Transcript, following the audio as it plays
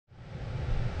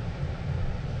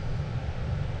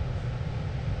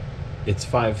It's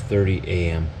 5:30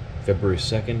 a.m. February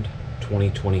 2nd,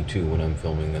 2022 when I'm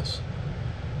filming this.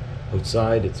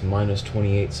 Outside it's minus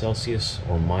 28 Celsius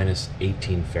or minus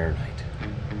 18 Fahrenheit.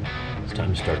 It's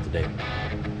time to start the day.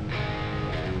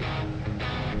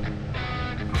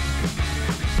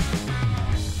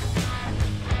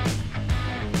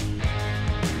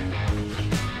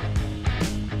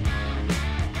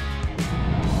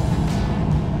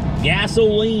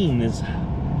 Gasoline is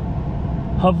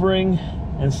hovering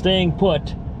and staying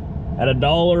put at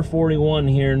 $1.41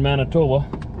 here in Manitoba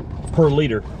per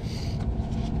liter.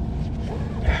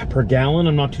 Per gallon,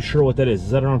 I'm not too sure what that is. Is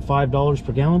that around $5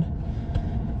 per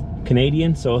gallon?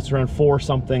 Canadian, so it's around 4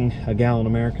 something a gallon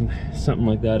American, something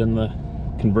like that in the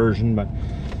conversion, but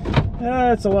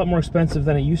it's a lot more expensive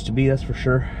than it used to be, that's for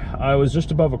sure. I was just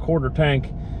above a quarter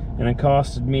tank and it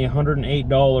costed me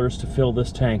 $108 to fill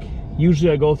this tank.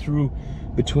 Usually I go through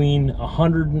between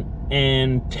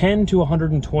 $110 to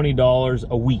 $120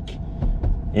 a week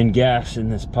in gas in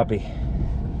this puppy.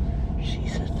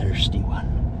 She's a thirsty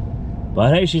one.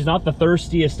 But hey, she's not the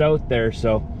thirstiest out there,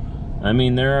 so I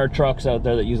mean, there are trucks out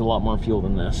there that use a lot more fuel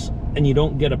than this, and you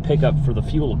don't get a pickup for the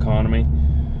fuel economy.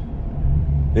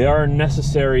 They are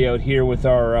necessary out here with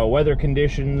our weather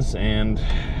conditions, and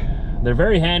they're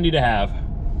very handy to have.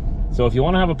 So if you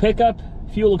want to have a pickup,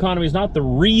 fuel economy is not the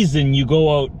reason you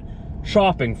go out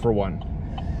shopping for one.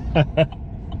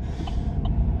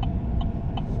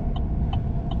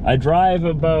 I drive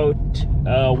about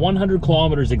 100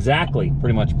 kilometers exactly,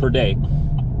 pretty much, per day.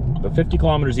 But 50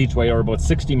 kilometers each way, or about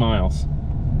 60 miles.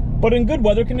 But in good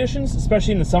weather conditions,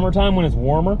 especially in the summertime when it's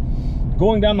warmer,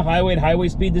 going down the highway at highway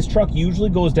speed, this truck usually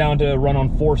goes down to run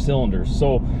on 4 cylinders.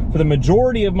 So for the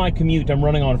majority of my commute, I'm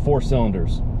running on 4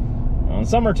 cylinders. In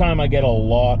summertime, I get a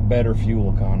lot better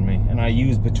fuel economy, and I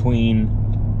use between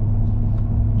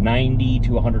 90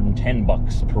 to 110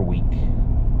 bucks per week.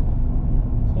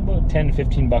 So about 10 to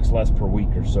 15 bucks less per week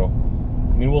or so.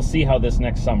 I mean, we'll see how this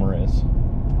next summer is.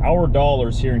 Our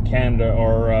dollars here in Canada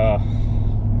are,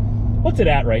 what's it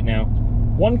at right now?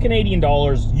 1 Canadian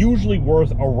dollar is usually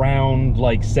worth around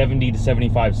like 70 to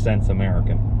 75 cents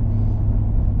American.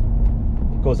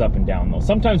 It goes up and down though.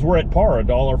 Sometimes we're at par, a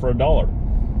dollar for a dollar.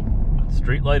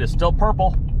 Street light is still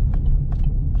purple.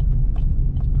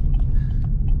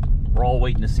 We're all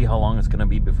waiting to see how long it's going to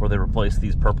be before they replace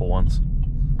these purple ones.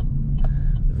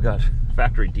 They've got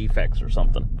factory defects or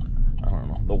something. I don't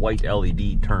know. The white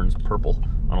LED turns purple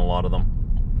on a lot of them.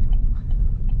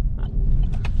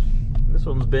 This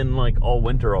one's been like all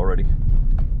winter already.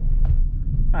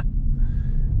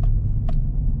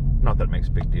 Not that it makes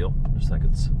a big deal. I just think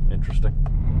it's interesting.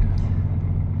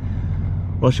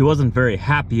 Well, she wasn't very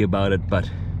happy about it, but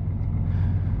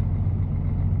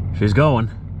she's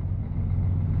going.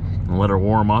 I'll let her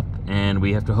warm up, and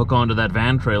we have to hook onto that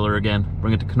van trailer again,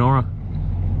 bring it to Kenora.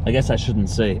 I guess I shouldn't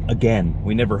say again.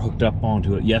 We never hooked up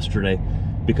onto it yesterday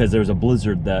because there was a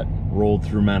blizzard that rolled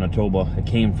through Manitoba. It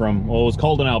came from, well, it was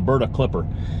called an Alberta Clipper.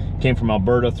 It came from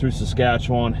Alberta through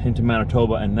Saskatchewan into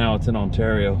Manitoba, and now it's in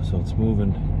Ontario, so it's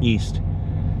moving east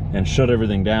and shut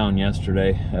everything down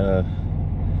yesterday.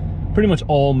 Pretty much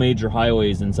all major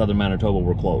highways in southern Manitoba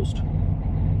were closed.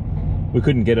 We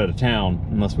couldn't get out of town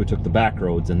unless we took the back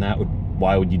roads, and that would,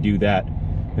 why would you do that?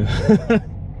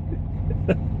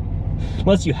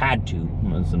 Unless you had to,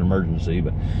 it's an emergency.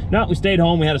 But no, we stayed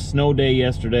home. We had a snow day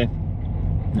yesterday.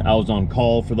 I was on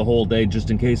call for the whole day just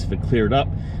in case if it cleared up,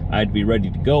 I'd be ready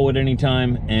to go at any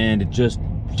time, and it just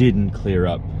didn't clear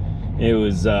up. It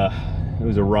was a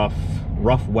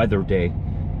rough weather day.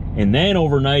 And then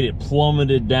overnight it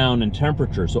plummeted down in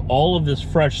temperature. So all of this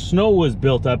fresh snow was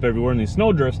built up everywhere in these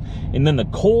snow drifts. And then the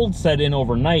cold set in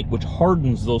overnight, which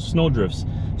hardens those snow drifts.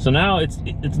 So now it's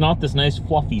not this nice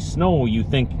fluffy snow you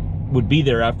think would be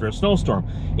there after a snowstorm.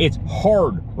 It's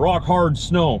hard, rock hard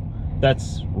snow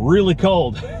that's really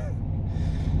cold.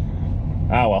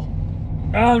 Ah well.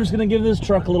 I'm just gonna give this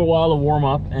truck a little while to warm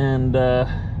up, and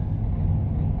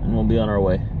we'll be on our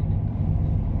way.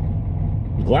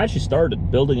 I'm glad she started,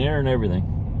 building air and everything.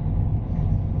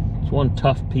 It's one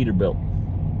tough Peterbilt.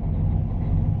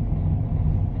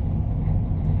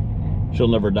 She'll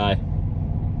never die.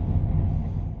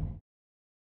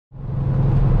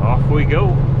 Off we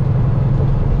go.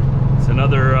 It's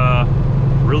another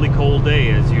really cold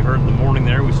day. As you heard in the morning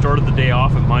there, we started the day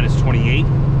off at minus 28.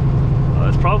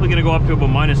 It's probably going to go up to about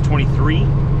minus 23.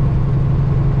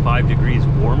 5 degrees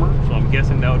warmer, so I'm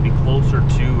guessing that would be closer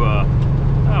to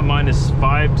minus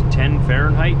 5 to 10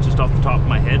 Fahrenheit, just off the top of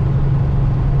my head.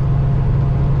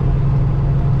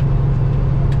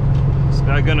 This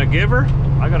guy gonna give her?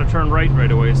 I gotta turn right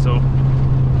away, so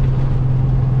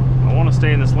I want to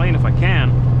stay in this lane if I can.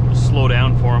 Just slow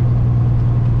down for him.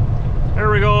 There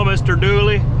we go, Mr.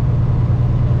 Dooley.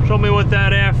 Show me what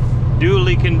that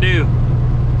F-Dooley can do.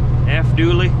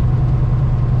 F-Dooley?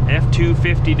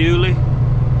 F-250 Dooley?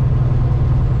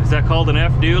 Is that called an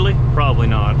F-Dooley? Probably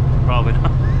not. Probably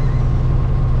not.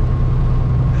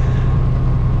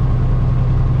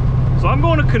 So I'm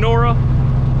going to Kenora.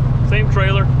 Same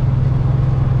trailer.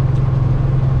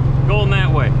 Going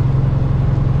that way.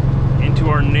 Into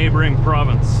our neighboring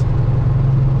province.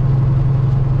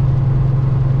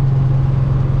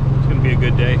 Be a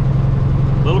good day.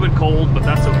 A little bit cold, but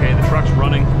that's okay. The truck's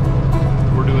running.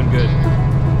 We're doing good.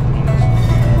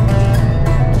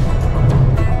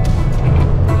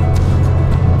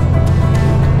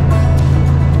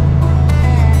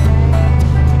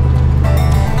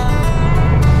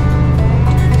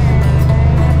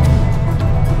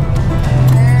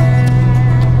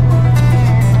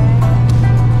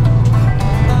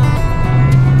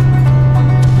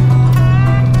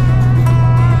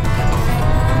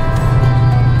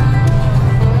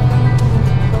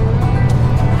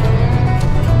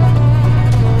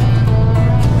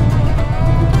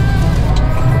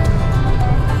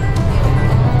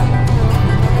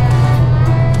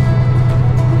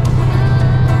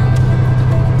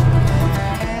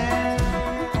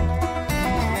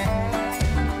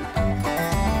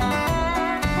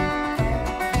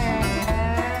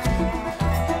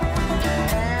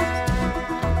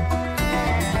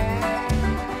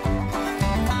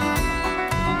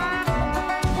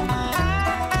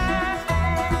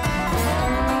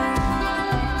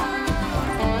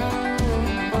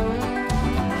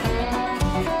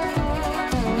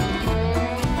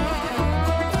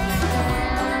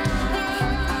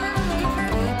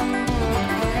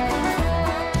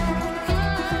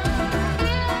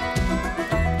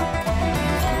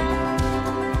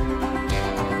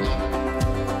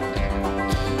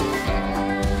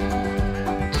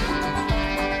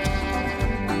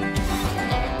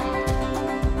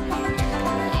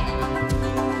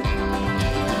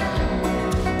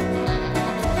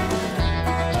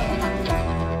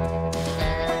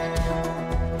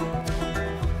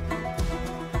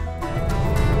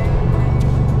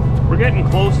 Getting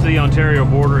close to the Ontario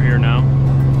border here now.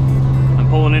 I'm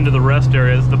pulling into the rest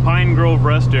area. It's the Pine Grove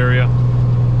rest area.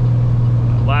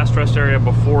 Last rest area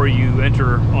before you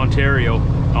enter Ontario.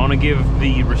 I want to give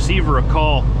the receiver a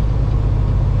call.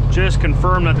 Just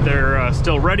confirm that they're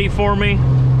still ready for me.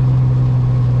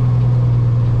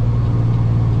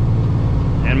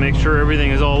 And make sure everything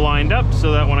is all lined up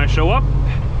so that when I show up,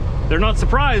 they're not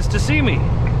surprised to see me.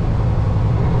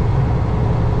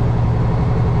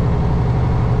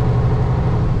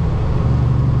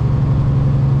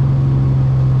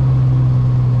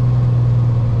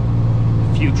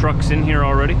 Trucks in here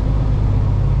already.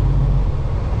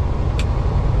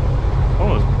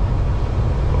 Oh,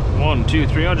 1, 2,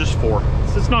 3, oh, just 4.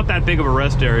 It's not that big of a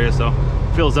rest area, so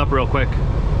it fills up real quick.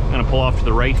 I'm gonna pull off to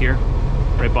the right here,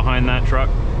 right behind that truck,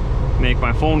 make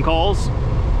my phone calls,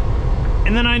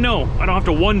 and then I know I don't have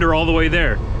to wonder all the way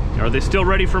there. Are they still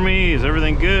ready for me? Is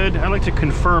everything good? I like to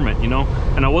confirm it, you know,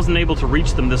 and I wasn't able to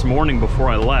reach them this morning before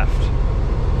I left.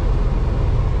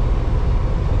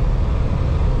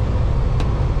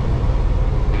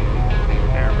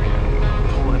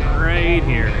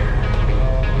 Here.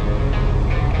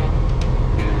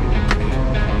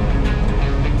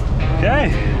 Okay.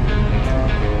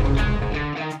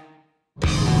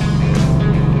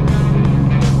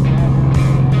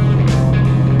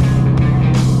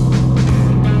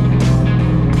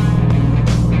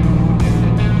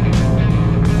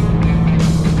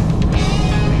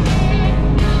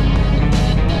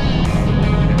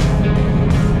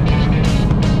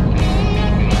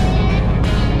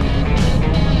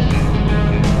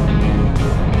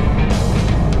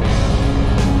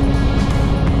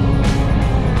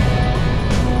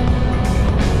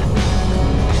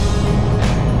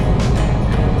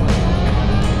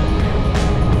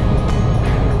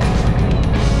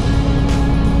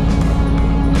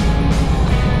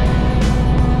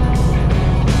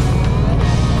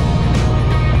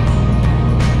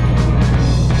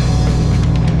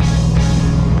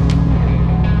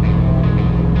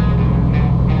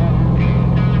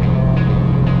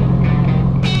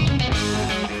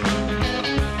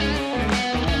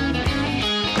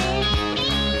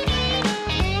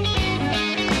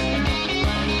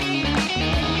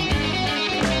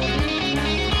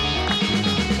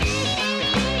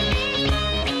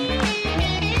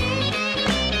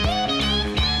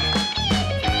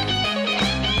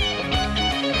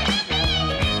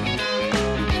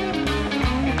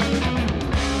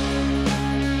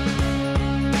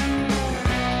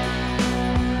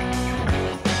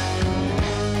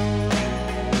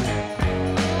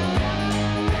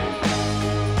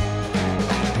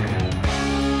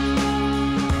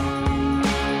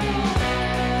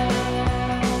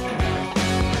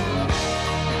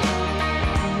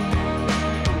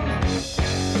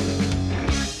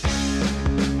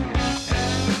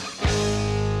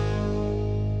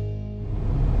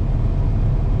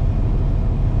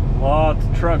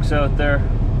 trucks out there,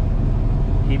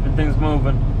 keeping things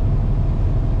moving.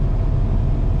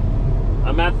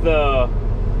 I'm at the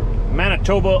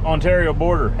Manitoba-Ontario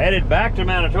border, headed back to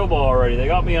Manitoba already. They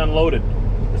got me unloaded.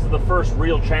 This is the first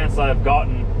real chance I've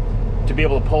gotten to be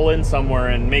able to pull in somewhere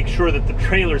and make sure that the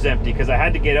trailer's empty, because I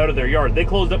had to get out of their yard. They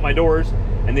closed up my doors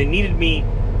and they needed me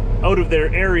out of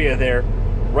their area there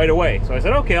right away. So I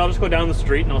said, okay, I'll just go down the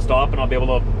street and I'll stop and I'll be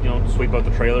able to, you know, sweep out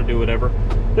the trailer, do whatever.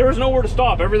 There was nowhere to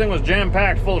stop. Everything was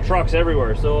jam-packed, full of trucks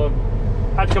everywhere. So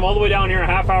I had to come all the way down here, a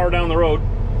half hour down the road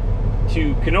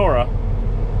to Kenora.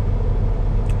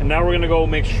 And now we're gonna go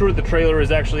make sure the trailer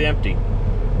is actually empty.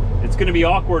 It's gonna be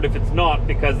awkward if it's not,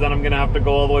 because then I'm gonna have to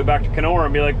go all the way back to Kenora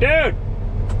and be like, dude,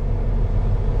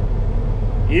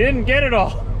 you didn't get it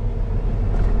all.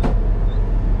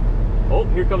 Oh,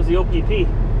 here comes the OPP.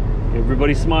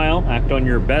 Everybody smile, act on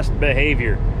your best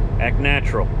behavior, act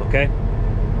natural, okay?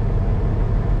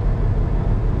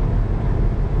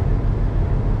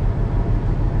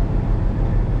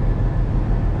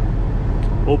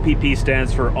 OPP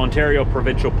stands for Ontario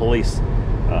Provincial Police.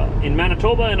 In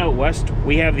Manitoba and out west,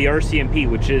 we have the RCMP,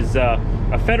 which is a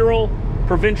federal,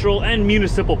 provincial, and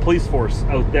municipal police force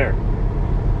out there.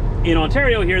 In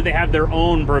Ontario here, they have their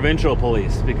own provincial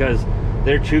police because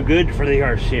they're too good for the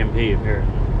RCMP,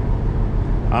 apparently.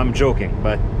 I'm joking,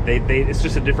 but it's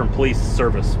just a different police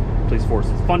service, police force.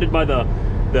 It's funded by the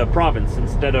province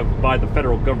instead of by the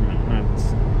federal government.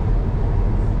 It's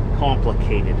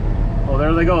complicated. Oh,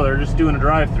 there they go. They're just doing a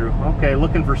drive-through. Okay,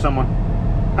 looking for someone.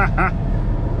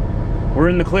 We're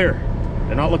in the clear.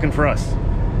 They're not looking for us.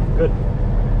 Good.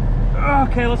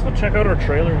 Okay, let's go check out our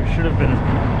trailer. We should have been...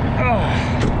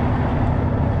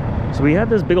 Oh. So we had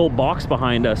this big old box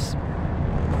behind us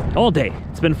all day.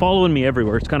 It's been following me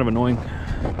everywhere. It's kind of annoying,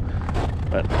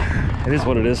 but it is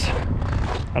what it is.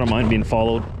 I don't mind being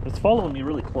followed. It's following me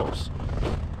really close.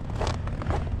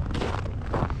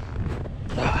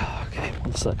 Okay,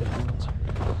 1 second.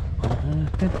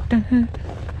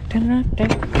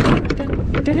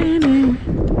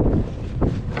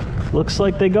 Looks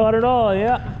like they got it all,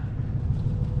 yeah.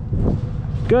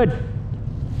 Good.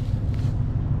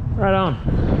 Right on.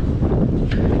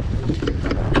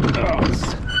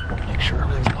 Make sure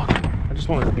everything's locked. I just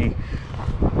wanted to be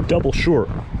double sure.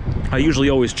 I usually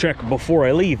always check before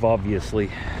I leave, obviously,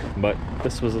 but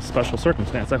this was a special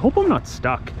circumstance. I hope I'm not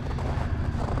stuck.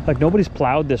 Like, nobody's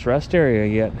plowed this rest area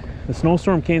yet. The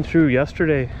snowstorm came through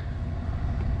yesterday,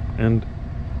 and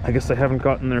I guess they haven't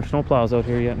gotten their snowplows out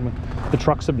here yet. The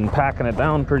trucks have been packing it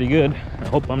down pretty good. I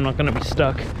hope I'm not gonna be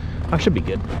stuck. I should be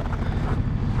good.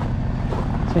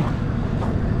 See?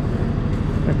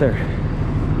 Right there.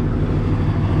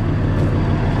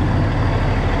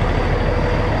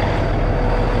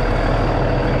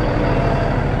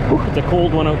 Whew, it's a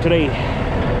cold one out today.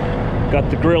 Got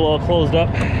the grill all closed up.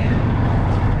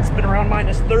 It's been around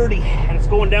 -30 and it's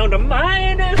going down to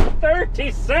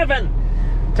 -37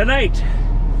 tonight.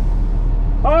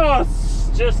 Oh, it's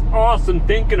just awesome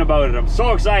thinking about it. I'm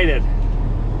so excited.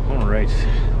 All right.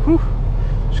 Whew.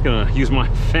 Just gonna use my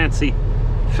fancy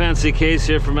case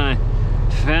here for my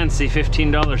fancy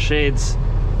 $15 shades.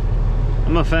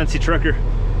 I'm a fancy trucker.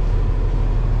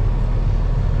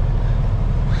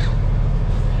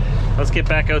 Let's get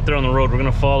back out there on the road. We're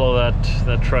gonna follow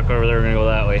that truck over there. We're gonna go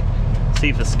that way. See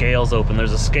if the scale's open.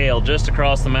 There's a scale just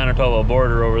across the Manitoba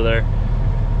border over there.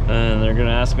 And they're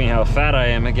gonna ask me how fat I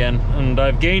am again. And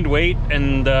I've gained weight,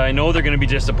 and I know they're gonna be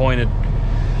disappointed.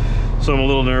 So I'm a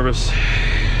little nervous.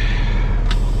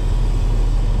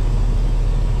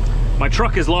 My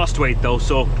truck has lost weight though,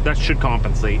 so that should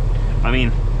compensate. I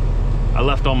mean, I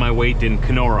left all my weight in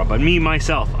Kenora, but me,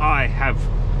 myself, I have...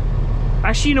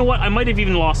 Actually, you know what? I might have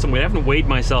even lost some weight. I haven't weighed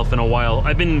myself in a while.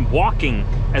 I've been walking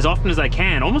as often as I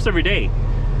can, almost every day.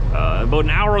 About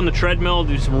an hour on the treadmill,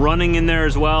 do some running in there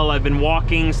as well. I've been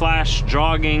walking /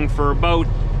 jogging for about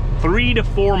 3 to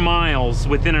 4 miles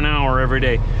within an hour every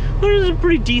day. Which is a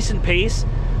pretty decent pace.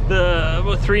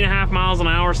 About 3.5 miles an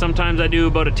hour. Sometimes I do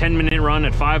about a 10-minute run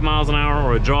at 5 miles an hour,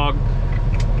 or a jog.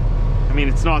 I mean,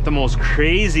 it's not the most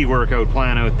crazy workout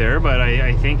plan out there, but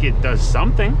I think it does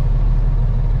something.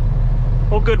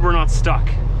 Oh good, we're not stuck.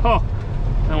 Oh,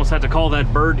 I almost had to call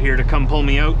that bird here to come pull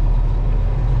me out.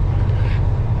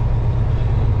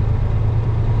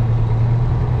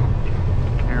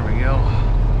 There we go.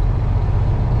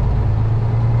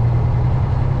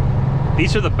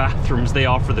 These are the bathrooms they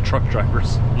offer the truck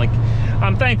drivers. Like,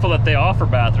 I'm thankful that they offer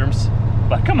bathrooms,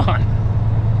 but come on.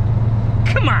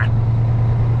 Come on.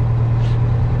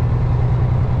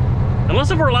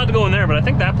 Unless if we're allowed to go in there, but I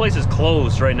think that place is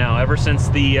closed right now ever since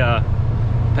the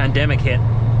pandemic hit.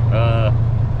 I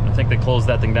I think they closed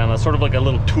that thing down. That's sort of like a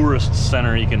little tourist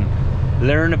center. You can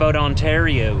learn about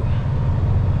Ontario.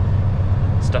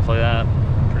 Stuff like that,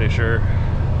 pretty sure.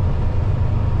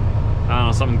 I don't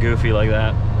know, something goofy like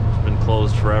that. It's been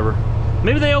closed forever.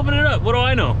 Maybe they open it up, what do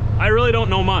I know? I really don't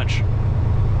know much.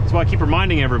 That's why I keep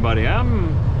reminding everybody, I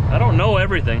don't know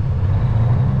everything.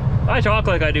 I talk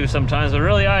like I do sometimes, but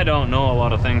really I don't know a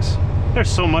lot of things. There's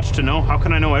so much to know, how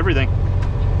can I know everything?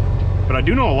 But I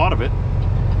do know a lot of it.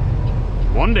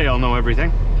 One day I'll know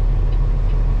everything.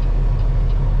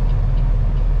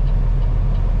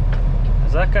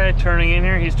 Is that guy turning in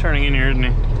here? He's turning in here, isn't he?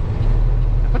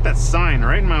 I put that sign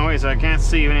right in my way so I can't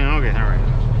see anything. Okay, alright.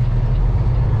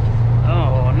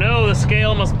 Oh no, the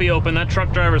scale must be open. That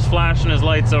truck driver's flashing his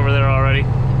lights over there already.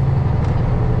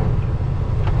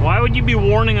 Why would you be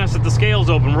warning us that the scale's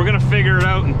open? We're gonna figure it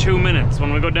out in 2 minutes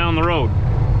when we go down the road.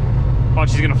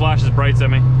 Watch, he's gonna flash his brights at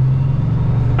me.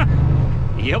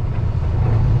 Yep.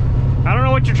 I don't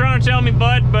know what you're trying to tell me,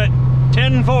 bud, but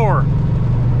 10-4.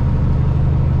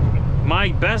 My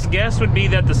best guess would be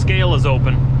that the scale is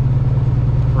open.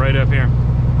 Right up here.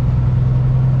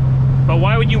 But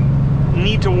why would you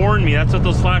need to warn me? That's what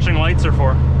those flashing lights are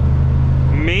for.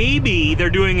 Maybe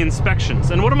they're doing inspections.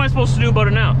 And what am I supposed to do about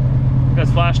it now? Guy's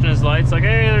flashing his lights like,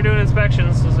 hey, they're doing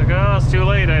inspections. It's like, oh, it's too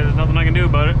late. There's nothing I can do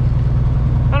about it.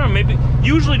 I don't know, maybe.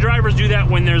 Usually drivers do that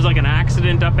when there's like an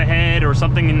accident up ahead or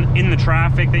something in the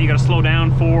traffic that you gotta slow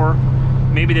down for.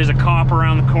 Maybe there's a cop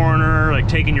around the corner, like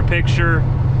taking your picture.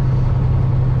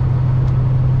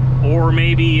 Or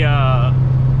maybe,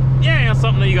 yeah,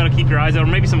 something that you gotta keep your eyes out. Or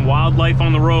maybe some wildlife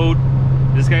on the road.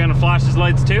 Is this guy gonna flash his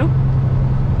lights too?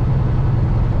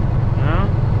 No?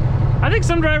 I think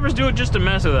some drivers do it just to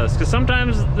mess with us, because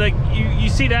sometimes like you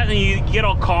see that and you get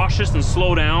all cautious and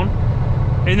slow down,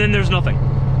 and then there's nothing.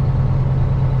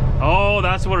 Oh,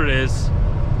 that's what it is.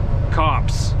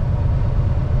 Cops.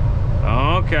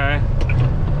 Okay.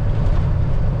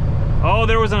 Oh,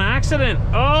 there was an accident.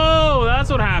 Oh,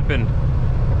 that's what happened.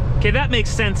 Okay, that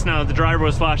makes sense now that the driver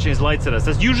was flashing his lights at us.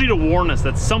 That's usually to warn us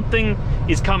that something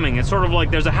is coming. It's sort of like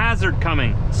there's a hazard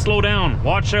coming. Slow down,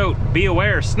 watch out, be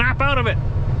aware, snap out of it.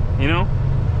 You know?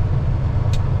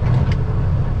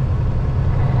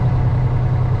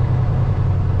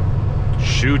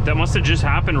 Shoot, that must have just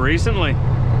happened recently.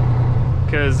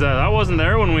 Because that wasn't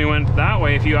there when we went that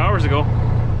way a few hours ago.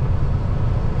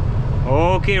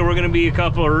 Okay, we're going to be a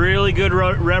couple of really good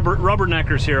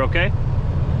rubberneckers here, okay?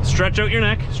 Stretch out your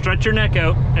neck. Stretch your neck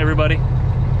out, everybody.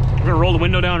 We're going to roll the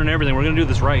window down and everything. We're going to do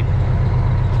this right.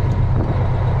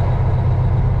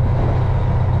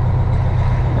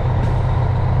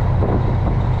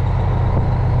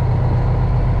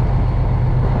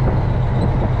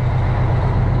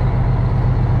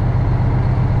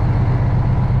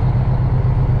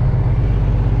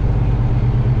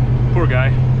 Poor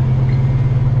guy.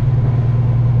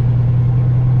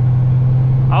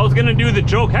 I was gonna do the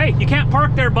joke, hey, you can't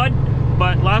park there, bud.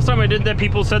 But last time I did that,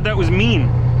 people said that was mean.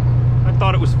 I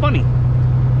thought it was funny.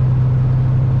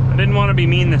 I didn't want to be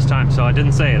mean this time, so I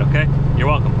didn't say it, okay? You're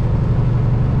welcome.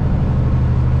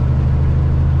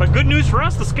 But good news for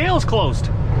us, the scale's closed.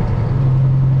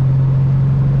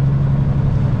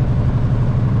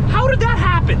 How did that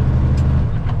happen?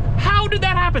 How did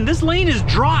that happen? This lane is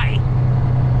dry.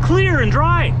 Clear and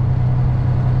dry.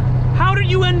 How did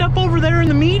you end up over there in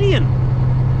the median?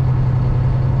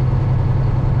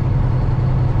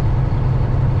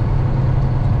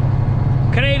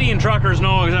 Canadian truckers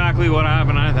know exactly what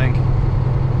happened, I think.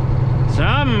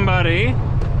 Somebody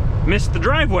missed the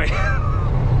driveway.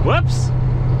 Whoops.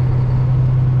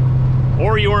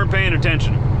 Or you weren't paying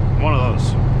attention. One of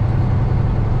those.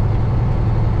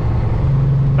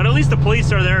 But at least the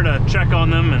police are there to check on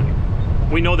them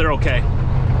and we know they're okay.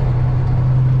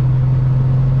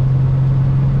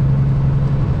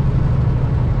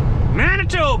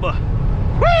 Manitoba!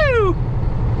 Woo!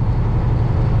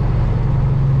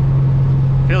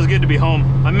 Feels good to be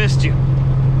home. I missed you.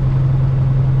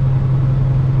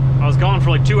 I was gone for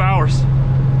like 2 hours.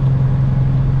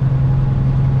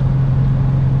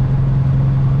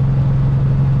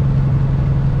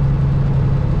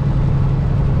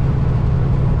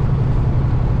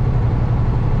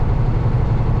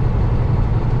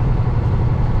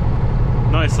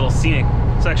 Nice little scenic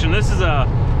section. This is a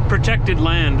protected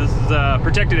land. This is a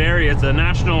protected area. It's a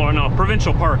national, or no,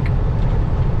 provincial park.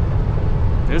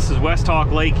 This is West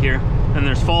Hawk Lake here, and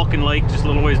there's Falcon Lake just a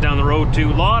little ways down the road too.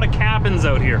 A lot of cabins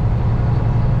out here.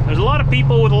 There's a lot of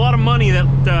people with a lot of money that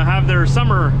have their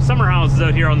summer houses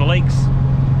out here on the lakes.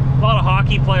 A lot of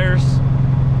hockey players,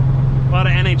 a lot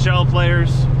of NHL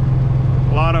players,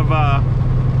 a lot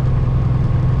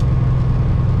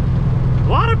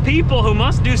A lot of people who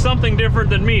must do something different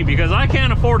than me, because I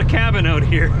can't afford a cabin out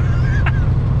here.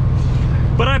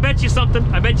 But I bet you something.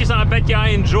 I bet you I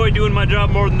enjoy doing my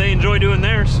job more than they enjoy doing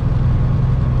theirs.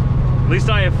 At least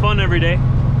I have fun every day.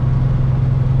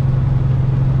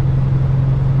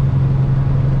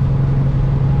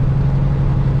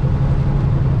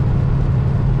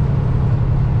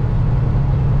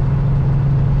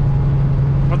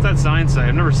 What's that sign say?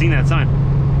 I've never seen that sign.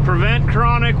 Prevent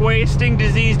chronic wasting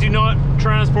disease. Do not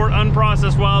transport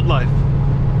unprocessed wildlife.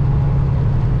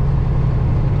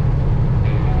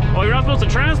 Well, you're not supposed to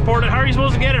transport it. How are you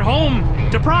supposed to get it home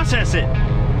to process it?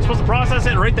 You're supposed to process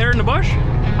it right there in the bush?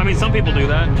 I mean, some people do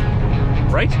that,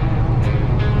 right?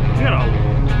 You gotta...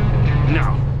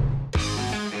 No.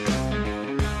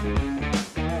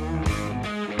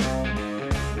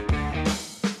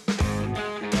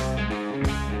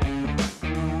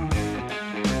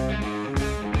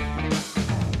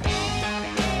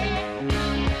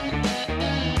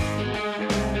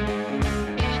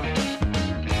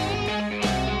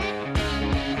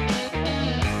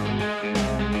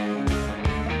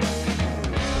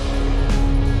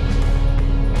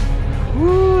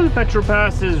 Petro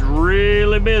Pass is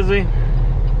really busy.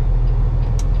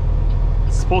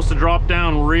 It's supposed to drop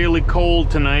down really cold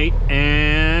tonight,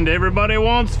 and everybody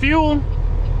wants fuel.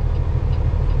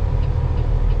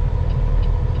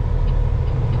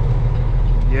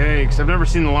 Yikes, I've never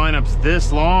seen the lineups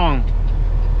this long.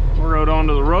 We're out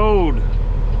onto the road.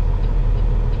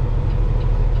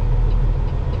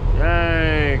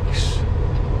 Yikes.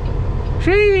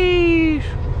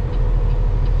 Sheesh.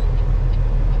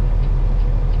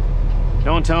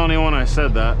 Don't tell anyone I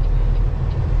said that.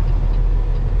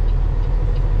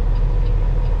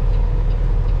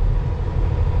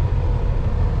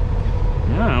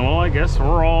 Yeah, well, I guess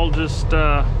we're all just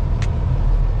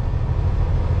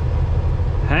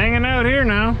hanging out here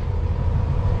now.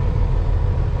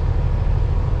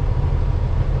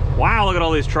 Wow, look at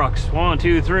all these trucks. 1,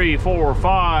 2, 3, 4,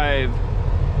 5,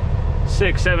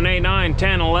 6, 7, 8, 9,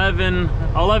 10, 11.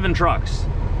 11 trucks.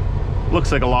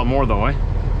 Looks like a lot more though, eh?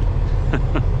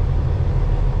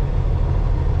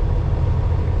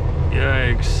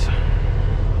 Yikes.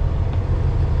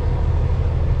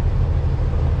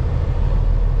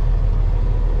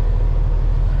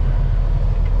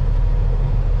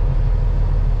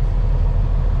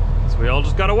 So we all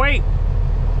just gotta wait.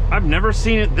 I've never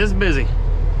seen it this busy.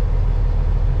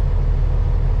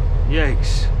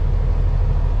 Yikes.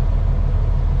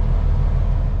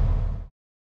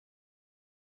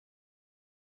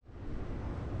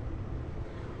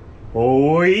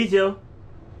 Oh, Joe.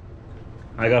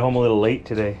 I got home a little late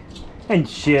today. And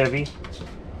Chevy.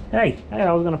 Hey,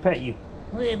 I was gonna pet you.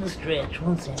 Look at the stretch.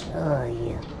 One second. Oh,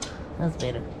 yeah. That's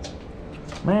better.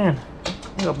 Man,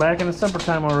 we got back in the supper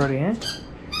time already, eh?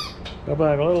 Got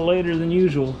back a little later than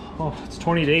usual. Oh, it's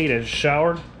 20 to 8. I just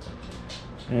showered.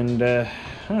 And,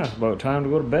 it's about time to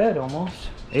go to bed almost.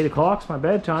 8 o'clock's my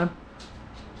bedtime.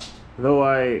 Though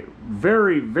I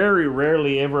very, very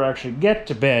rarely ever actually get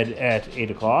to bed at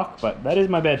 8 o'clock, but that is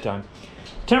my bedtime.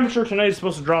 Temperature tonight is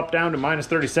supposed to drop down to minus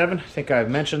 37. I think I've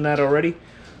mentioned that already.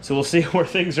 So we'll see where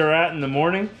things are at in the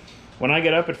morning. When I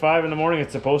get up at 5 in the morning,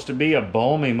 it's supposed to be a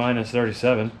balmy minus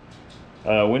 37.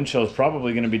 Wind chill is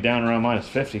probably going to be down around minus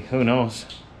 50. Who knows?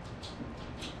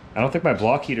 I don't think my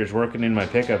block heater's working in my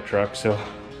pickup truck, so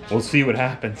we'll see what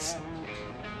happens.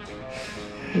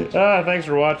 Thanks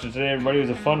for watching today, everybody. It was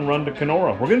a fun run to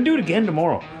Kenora. We're going to do it again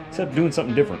tomorrow, except doing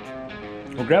something different.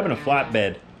 We're grabbing a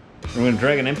flatbed. We're going to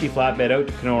drag an empty flatbed out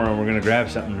to Kenora, and we're going to grab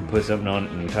something and put something on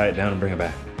it and tie it down and bring it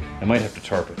back. I might have to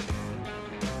tarp it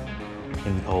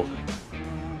in the cold.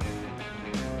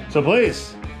 So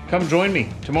please, come join me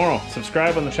tomorrow.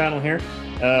 Subscribe on the channel here.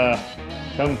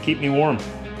 Come keep me warm.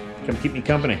 Come keep me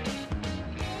company.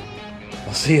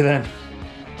 I'll see you then.